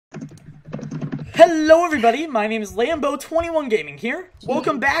Hello everybody, my name is Lambo21 Gaming here.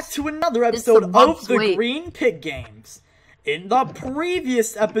 Welcome back to another episode of the Green Pig Games. In the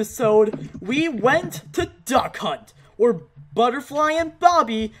previous episode, we went to Duck Hunt, where Butterfly and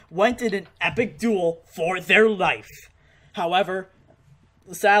Bobby went in an epic duel for their life. However,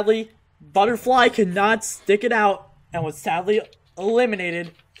 sadly, Butterfly could not stick it out and was sadly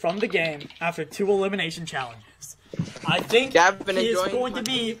eliminated from the game after 2 elimination challenges. I think he is going to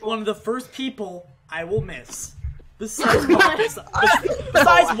be one of the first people I will miss. Besides Marcus.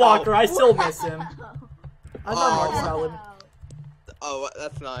 Besides Walker, I still miss him. I thought Marcus got him. Oh,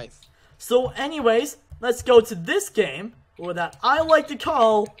 that's nice. So anyways, let's go to this game, or that I like to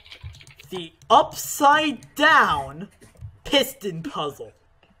call the Upside-Down Piston Puzzle.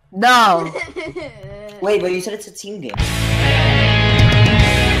 No! Wait, but you said it's a team game.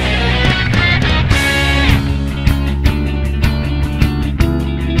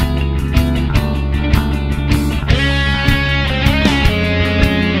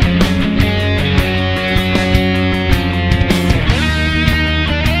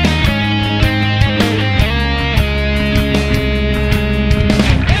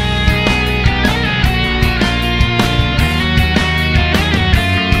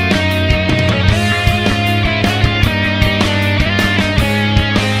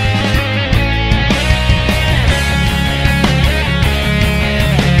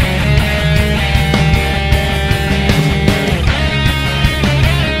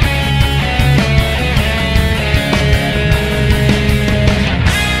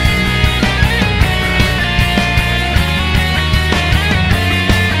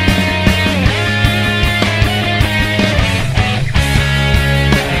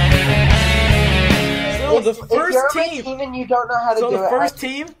 You don't know how to do it. So the first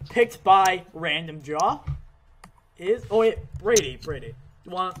team picked by random draw is Brady.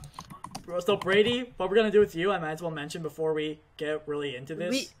 You want so Brady? What we're gonna do with you? I might as well mention before we get really into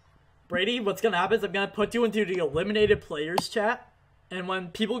this. Brady, what's gonna happen is I'm gonna put you into the eliminated players chat, and when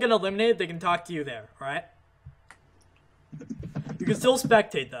people get eliminated, they can talk to you there. All right? You can still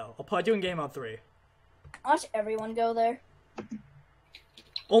spectate though. I'll put you in game mode 3. Watch everyone go there.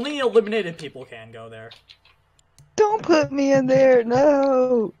 Only eliminated people can go there. Don't put me in there,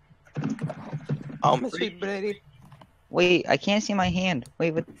 no! Oh, Mr. Brady. Wait, I can't see my hand.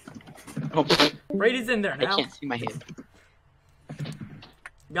 Wait, what? Oh, Brady's in there now. I can't see my hand.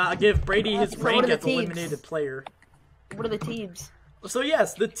 Gotta give Brady his rank as eliminated player. What are the teams? So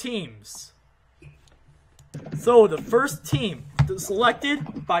yes, the teams. So the first team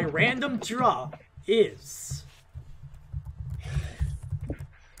selected by random draw is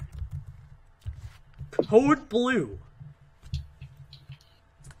Code Blue.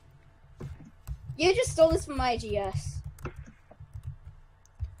 You just stole this from IGS.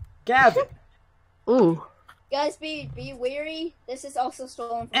 Gavin. Ooh. Guys, be wary. This is also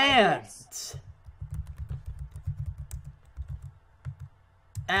stolen from And IGS.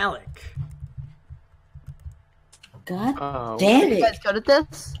 Alec. God damn You it! guys good at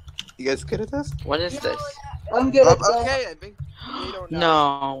this? You guys good at this? What is this? I'm good at Okay, I think we don't know.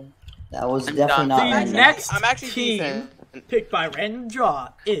 No. That was I'm definitely done. not The my name. next I'm actually team decent. picked by random draw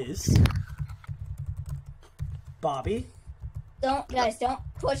is Bobby, Don't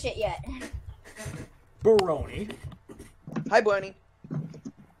push it yet. Baroni, Hi, Bonnie.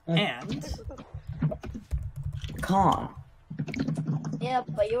 and Con. Yeah,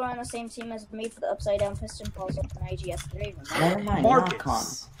 but you were on the same team as me for the Upside-Down Piston Puzzle from IGS 3, remember? Never mind, not Con.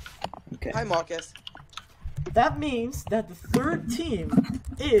 Marcus. Okay. Hi, Marcus. That means that the third team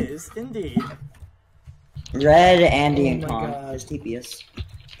is indeed Red, Andy, and my Con. God. Just TPS.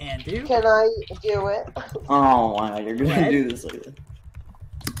 Andy, Can I do it? Oh, wow, you're gonna Red. do this like that.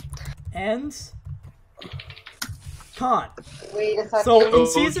 and Con. Wait a second. So in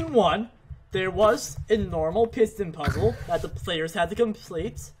season 1, there was a normal piston puzzle that the players had to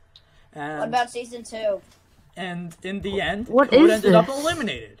complete, What and about season 2? in the end, What Code is ended up this?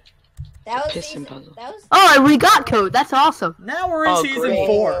 eliminated. That was Piston season. puzzle. That was. Oh, we got code. That's awesome. Now we're in Oh, season great.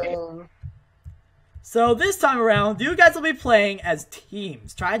 4. So this time around, you guys will be playing as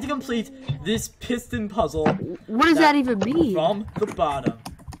teams, trying to complete this piston puzzle What does that even mean? from the bottom.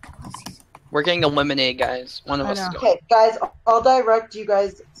 We're getting eliminated, guys. One of I us know. is going. Okay, guys, I'll direct you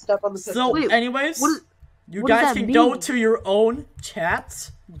guys step on the piston. So, Wait, anyways, you what does guys that can go mean? to your own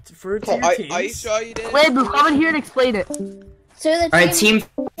chats for Okay. your Are teams. you sure you did? Wait, Boo, come in here and explain it. So the Alright, team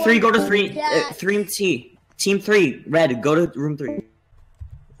 3, go to 3. Yeah. 3 T. Team 3, Red, go to room 3.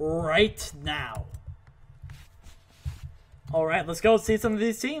 Right now. Alright, let's go see some of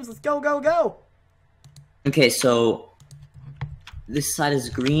these teams. Let's go, go, go! Okay, so This side is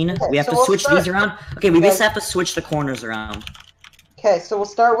green. Okay, We have so to we'll switch start- these around. Okay, we just Okay. have to switch the corners around. Okay, so we'll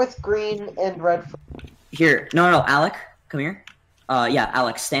start with green and red. Here, no, Alec, come here. Yeah,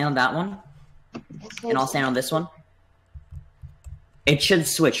 Alex, stand on that one, and I'll stand on this one. It should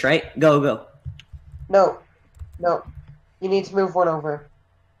switch, right? Go. No. You need to move one over.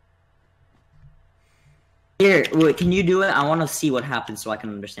 Here, wait, can you do it? I want to see what happens so I can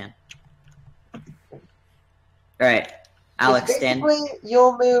understand. Alright, Alex, It's stand. basically,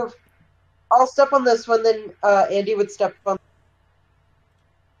 you'll move. I'll step on this one, then Andy would step on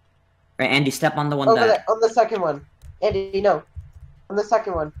Alright, Andy, step on the one over that... there, on the second one. Andy, no, on the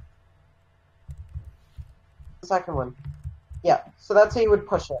second one. The second one. Yeah. So that's how you would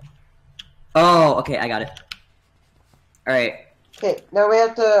push it. Oh, okay, I got it. Alright. Okay. Now we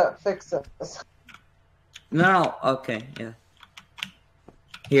have to fix this. No, okay, yeah.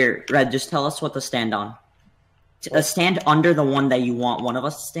 Here, Red, just tell us what to stand on. Stand under the one that you want one of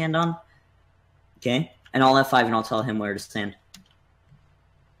us to stand on. Okay? And I'll F5 and I'll tell him where to stand.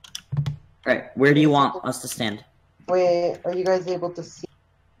 Alright, where do you want us to stand? Wait, are you guys able to see?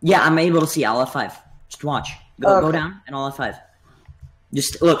 Yeah, I'm able to see. I'll F5. Just watch. Go Okay. down and I'll F5.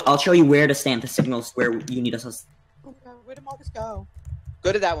 Just, look, I'll show you where to stand. The signals where you need us to... Where did Marcus go?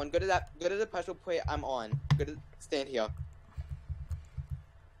 Go to that one. Go to the pressure plate I'm on. Stand here.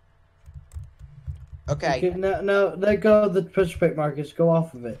 Okay. No, let go of the pressure plate, Marcus. Go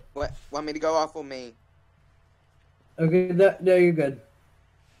off of it. What? Want me to go off of me? Okay, no, you're good.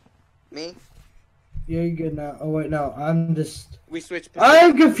 Me? Yeah, you're good now. Oh wait, no, I'm just. We switch.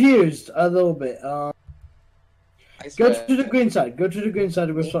 I'm confused a little bit. I Go swear. to the green side. Go to the green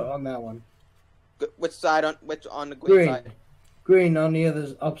side. We'll start on that one. Which side on? Which on the green Green. side? Green on the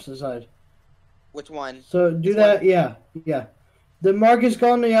other opposite side. Which one? So do Which that. one? Yeah. The Marcus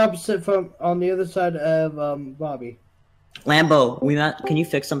go on the opposite from on the other side of Bobby. Lambo, can you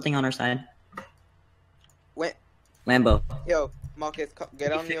fix something on our side? Wait. Lambo, Yo, Marcus,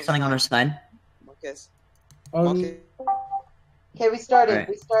 get can on you the fix other something on our side? Marcus. On Marcus. Okay, we started.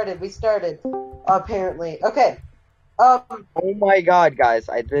 Alright. We started. Apparently. Okay. Oh my god, guys,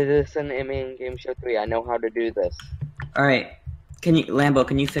 I did this in Iming Game Show 3. I know how to do this. Alright. Lambo,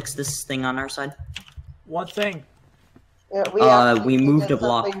 can you fix this thing on our side? What thing? Yeah, We moved did a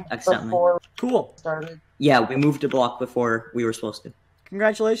block something accidentally. before we Cool. started. Yeah, we moved a block before we were supposed to.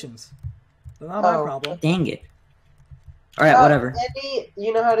 Congratulations. Not my Oh. problem. Dang it. Alright, whatever. Andy,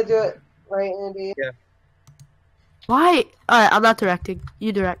 you know how to do it, right, Andy? Yeah. Why? Alright, I'm not directing.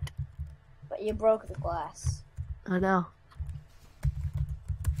 You direct. But you broke the glass. I know.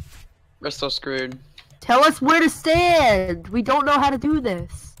 We're so screwed. Tell us where to stand. We don't know how to do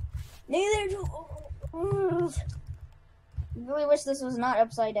this. Neither do. Really wish this was not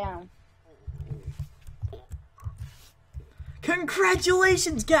upside down.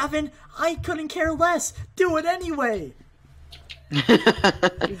 Congratulations, Gavin! I couldn't care less. Do it anyway.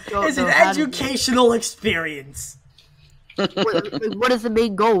 It's an educational experience. What is the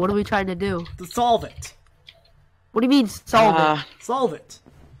main goal? What are we trying to do? To solve it. What do you mean solve it? Solve it.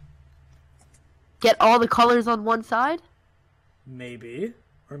 Get all the colors on one side? Maybe,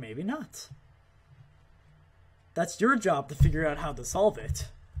 or maybe not. That's your job to figure out how to solve it.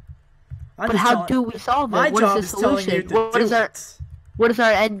 But how do we solve it? My What job is is the telling you solution? to What do is our it. what is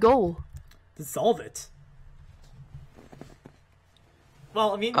our end goal? To solve it.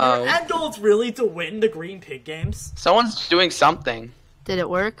 Well, I mean, Oh. your end goal is really to win the Green Pig games. Someone's doing something. Did it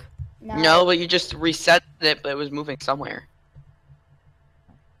work? No, but you just reset it, but it was moving somewhere.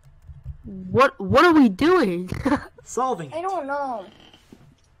 What are we doing? Solving I it. don't know.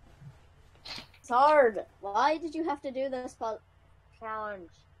 It's hard. Why did you have to do this challenge?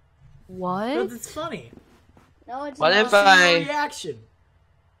 What? Because it's funny. No, it's What not. if I- Reaction.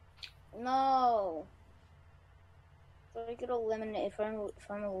 No. So I could eliminate if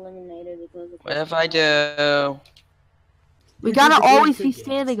I'm eliminated because of What if I do? We You gotta did the Green always Pig be games.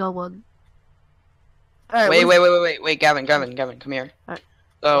 standing on one. Alright, Wait, Gavin, come here. Alright.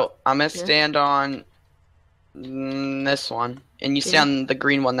 So I'm gonna Yeah. stand on this one, and you stand on the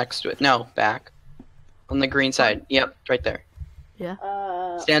green one next to it. No, back on the green side. Yep, right there.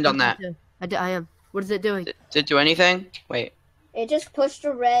 Stand on that. I am. What is it doing? Did it do anything? Wait. It just pushed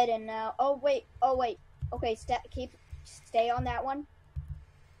to red and now. Oh wait. Okay, stay on that one.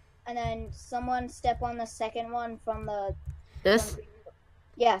 And then someone step on the second one from the. This?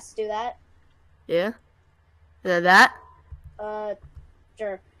 Yes, do that. Yeah. And then that?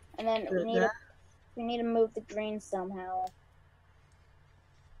 Sure. And then we need to move the green somehow.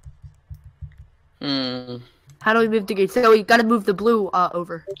 How do we move the green? So we gotta move the blue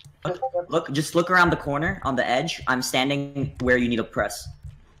over. Just look around the corner on the edge. I'm standing where you need to press.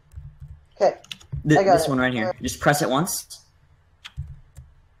 Okay. This one right here. Just press it once.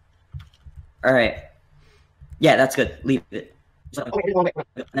 All right. Yeah, that's good. Leave it. And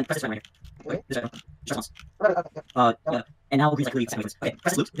then press this one right here. This one. Just once. Yeah. And now green's like really exciting. Okay.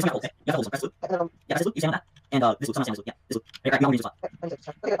 Press this loop. This is my hold. Okay. You have to hold. Press loop. Yeah, press loop. You stand on that. And this loop. Someone stand on this loop. Yeah. This loop. Right. You don't need this one.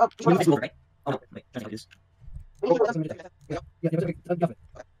 Move this loop over, right? Oh no. Wait. Trying to do this.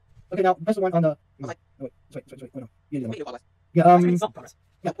 Okay, now press the one on the. Wait. No. Yeah. Yeah.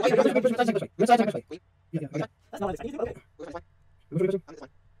 That's not it.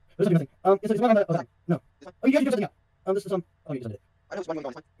 Okay. It's one on the. No. Oh, you guys do something else. This is Oh, you just did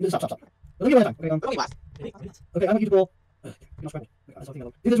it. Stop. Let me give it time. Okay, I want you to pull. Do this one here.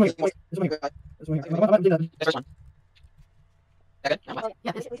 This one here. This one here. This one. Okay.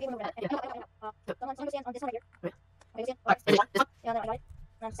 Yeah. Someone stand on this one right here. Okay, yeah, no, I got it.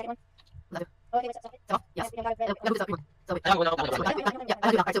 And second one. Okay, wait, stop it. Yes. Yeah, got it.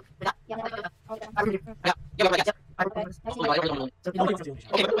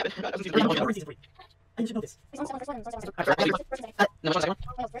 I should know this. No,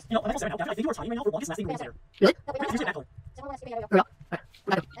 I think you were talking right now for longest lasting rings here. Really? Usually that color.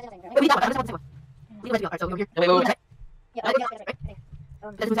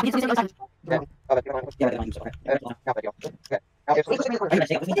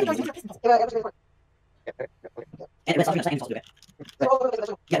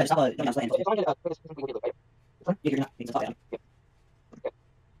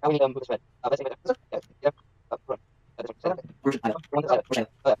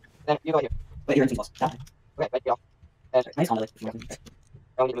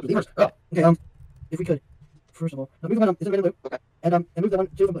 If we could, first of all, move the one is in red and blue, and move the one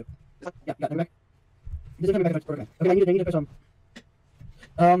to the blue. Yeah, come back. This is coming back. Okay, I need to press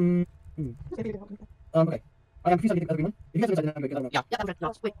okay. I am confused on the other green one. If you guys are inside, then I'm good. Yeah.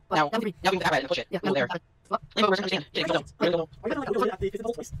 Wait. Now we have that and push it. Go there. Limbo, where's Stand? Jake, go. Are we going to go at the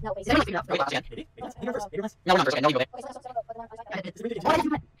physical place? No, wait. Wait, Stand. Maybe? Maybe first. Maybe first. No, we're not first. I know you go there.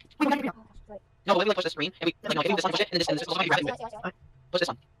 No, let me push this green, and we like, no, this one, push it, and then this one, you grab it. Push this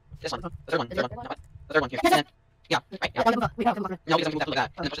one. This one. The third one. No, what? The third one here. And then, yeah, right. Yeah. No, he doesn't move that like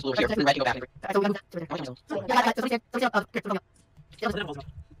that. And then push this blue over here. And red, you go back.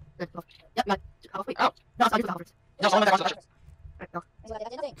 Oh. No, someone that wants to push it. No.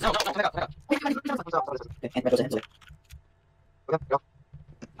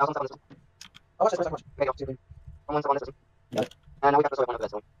 And now we have to sort one of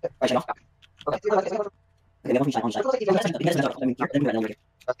this one. Right, off. Okay. Okay, one side.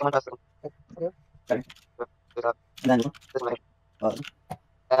 That's the one first. Sorry. And then this one.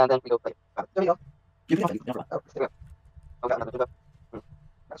 And then we go play. There we go. You can never. Okay, another two.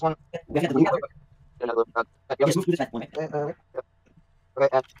 Next one. We have to do another. Yes, move to this one. Okay,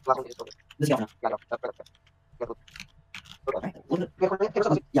 and last one is this guy now. Yeah, okay.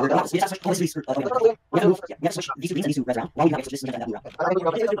 Yeah, we have to switch these greens and these red round. Why we have to switch this and that round?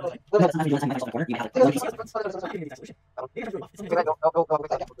 No, that's not the time I on the corner. You have it.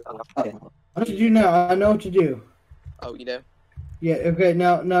 Okay. I know what to do now. I know what to do. Oh, you do? Yeah. Okay.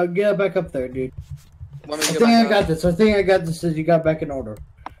 Now get back up there, dude. I think I got this. As you got back in order.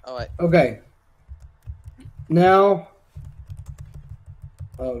 Alright. Okay. Now.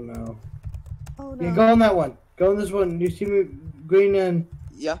 Oh no. Oh no. Yeah, go on that one. Go on this one. You see me green and.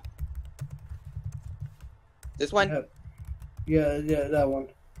 Yeah. This one? Yeah, that one.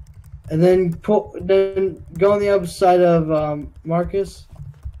 And then go on the other side of Marcus.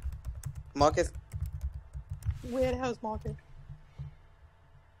 Marcus? Where the hell's Marcus?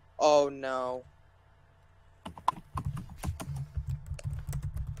 Oh no.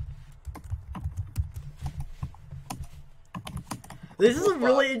 This is a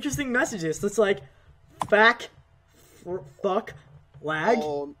really interesting messages. It's like, fuck, lag.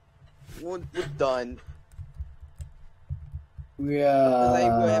 Oh, we're done.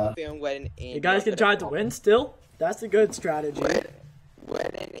 Yeah. You guys can try to win still? That's a good strategy. When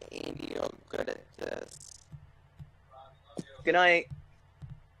and Andy are good at this. Good night.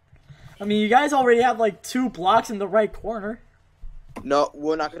 I mean, you guys already have like 2 blocks in the right corner. No,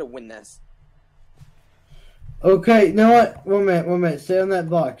 we're not gonna win this. Okay, you know what? 1 minute. Stay on that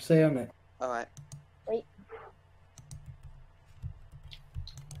block. Stay on it. Alright. Wait.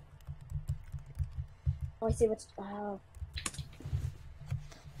 Oh, I see what's. Oh.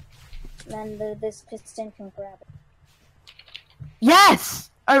 Then this piston can grab it. Yes!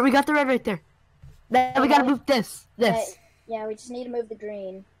 All right, we got the red right there. Then we gotta move this. Yeah, we just need to move the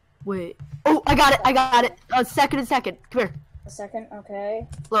green. Wait. Oh, I got it. Second. Come here. A second, okay.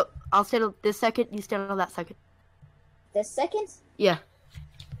 Look, I'll stand on this second. You stand on that second. This second? Yeah.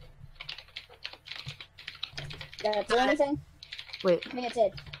 Did it do anything? Wait. I think it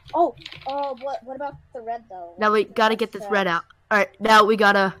did. Oh, what about the red though? Now we gotta get this red out. All right. Now we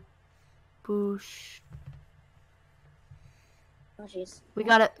gotta push. Oh jeez. We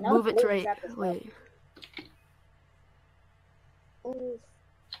gotta No, move it to wait, right. grab this Wait. Ooh.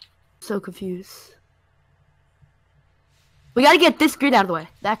 So confused. We gotta get this green out of the way.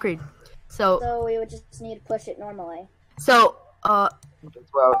 That green. So we would just need to push it normally. So That's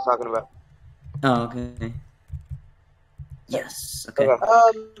what I was talking about. Oh, okay. Yes. Okay.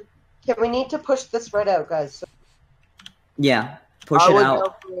 Can we need to push this red out, guys? So Yeah. Push I it would out.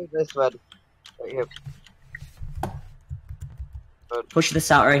 go for this red. Right here. Push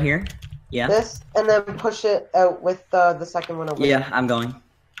this out right here. Yeah. this, and then push it out with the second one over. Yeah, I'm going.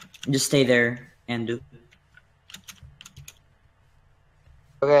 Just stay there and do.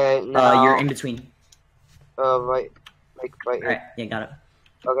 Okay, now. You're in between. Right here. Alright, yeah, got it.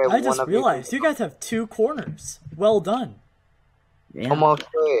 Okay, I just realized you guys have 2 corners. Well done. Yeah. Almost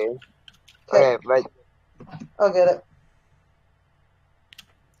three. Okay, right. I'll get it.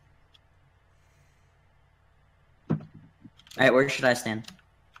 Alright, where should I stand?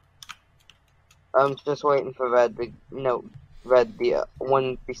 I'm just waiting for red. No, red. The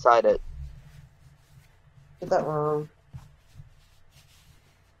one beside it. Did that wrong.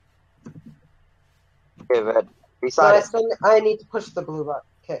 Okay, red. But Beside it. I need to push the blue button.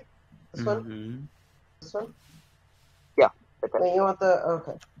 Okay. This one? Mhm. This one? Yeah. Okay. Wait, you want the...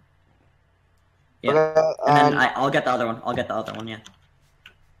 Okay. Yeah. Okay, And then I'll get the other one. I'll get the other one, yeah.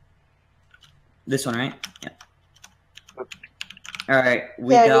 This one, right? Yeah. Alright,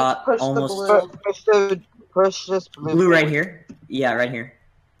 we Yeah, I need to got push the almost blue. push this blue right here. Yeah, right here.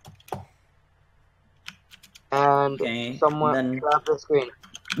 And Okay, someone then- grab the screen.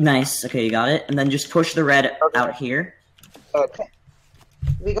 Nice. Okay, you got it. And then just push the red Okay. out here. Okay.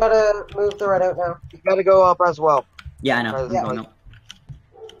 We gotta move the red out now. You gotta go up as well. Yeah, I know. I'm Yeah. going up.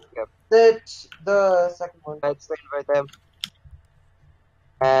 The second one. Red screen right there.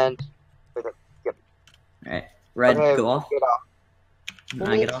 And Alright, red, okay, go off. get off. We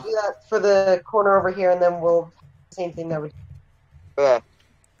I need get to off. do that for the corner over here, and then we'll... Same thing that we... Okay.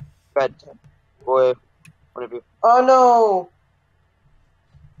 Red. Boy. One of you. Oh, no!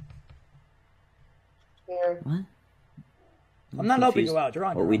 Here. What? I'm not helping confused you out. You're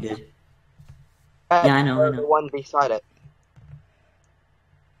on what your we own. did. Red, Yeah, I know, I The know. one beside it.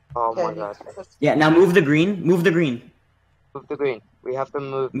 Oh Okay, my I need god. to push- Yeah, now move the green. Move the green. Move the green. We have to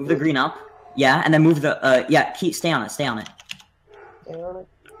move. Move the green up. Yeah, and then move the, yeah, stay on it, stay on it. Stay on it.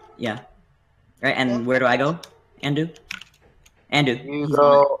 Yeah. Right, and where do I go? Andu? Andu. You he's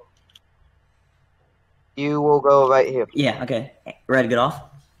on it. go. You will go right here. Yeah, okay. Red, get off.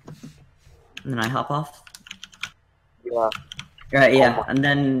 And then I hop off. Yeah. Right, yeah, and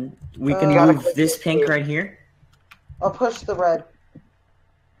then we can Gotta move this pink right here. I'll push the red.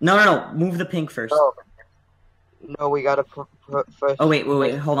 No, move the pink first. Oh. No, we gotta first. Oh, wait,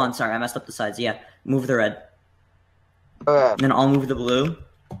 hold on, sorry, I messed up the sides. Yeah, move the red. Okay. And then I'll move the blue.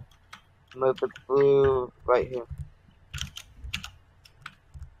 Move the blue right here.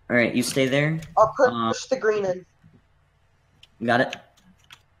 Alright, you stay there. I'll push the green in. You got it?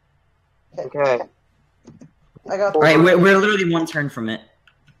 Okay. I got Alright, we're literally 1 turn from it.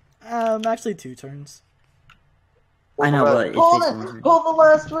 Actually 2 turns. I know, but it's Pull basically 1 it! turn. Pull the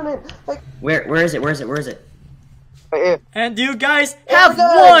last one in! Like, Where is it? Right here. And you guys Oh have my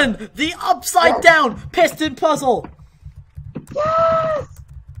God. won the Upside Down Piston Puzzle! yes!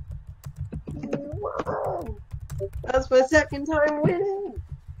 Wow. That's my second time winning!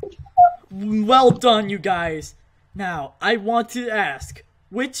 Well done, you guys. Now, I want to ask,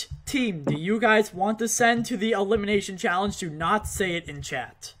 which team do you guys want to send to the elimination challenge? Do not say it in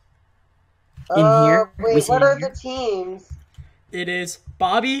chat. here? We Wait, say what are here? the teams? It is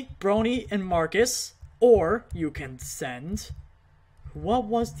Bobby, Brony, and Marcus. Or you can send... What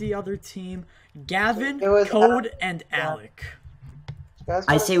was the other team? Gavin, It was Code, and Alec. Guys,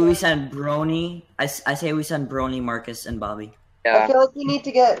 I wanna say we send Brony. I say we send Brony, Marcus, and Bobby. I feel like we need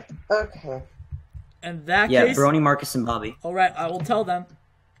to get... Okay. In that Yeah, case... Brony, Marcus, and Bobby. Alright, I will tell them.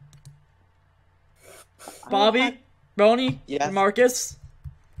 Bobby, Brony, Yes. and Marcus.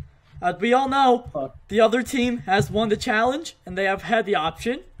 As we all know, the other team has won the challenge, and they have had the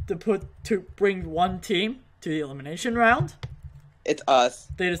option to bring one team to the elimination round. It's us.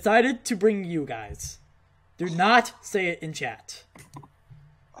 They decided to bring you guys. Do not say it in chat.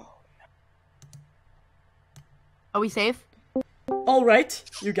 Are we safe? Oh, Alright,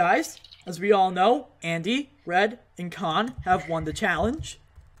 you guys, as we all know, Andy, Red, and Con have won the challenge.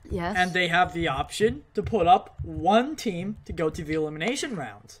 Yes. And they have the option to put up one team to go to the elimination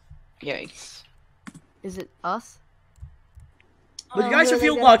round. Yikes. Is it us? But you guys should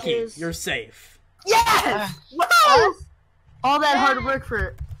feel lucky. You're safe. Yes! Wow! All that hard work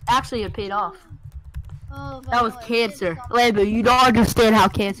for actually it paid off. Oh, That was cancer. Lambo, you don't understand how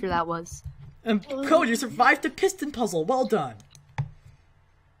cancer that was. And Code, you survived the piston puzzle. Well done.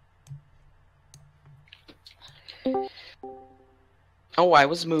 Oh, I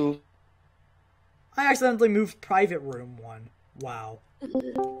was moved. I accidentally moved private room 1. Wow.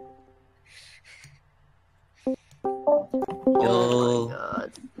 Oh my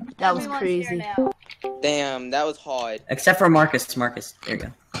god. That was Everyone's crazy. here now. Damn, that was hard. Except for Marcus. Marcus, there you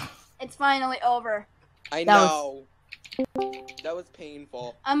go. It's finally over. I That know. That was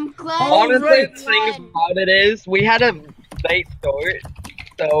painful. I'm glad. Honestly, Alright. the thing about it is, we had a late start,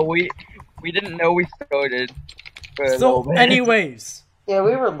 so we didn't know we started. For a little So, bit. anyways. Yeah,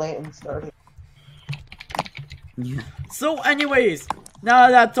 we were late in starting. Yeah. So, anyways. Now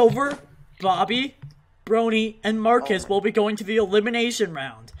that that's over, Bobby, Brony, and Marcus will be going to the elimination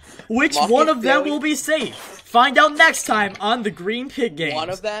round. Which Marcus, one of them Billy? will be safe? Find out next time on the Green Pig Games. One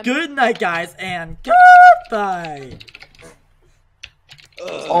of them? Good night, guys, and goodbye.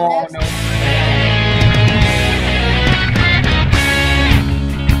 Ugh. Oh no.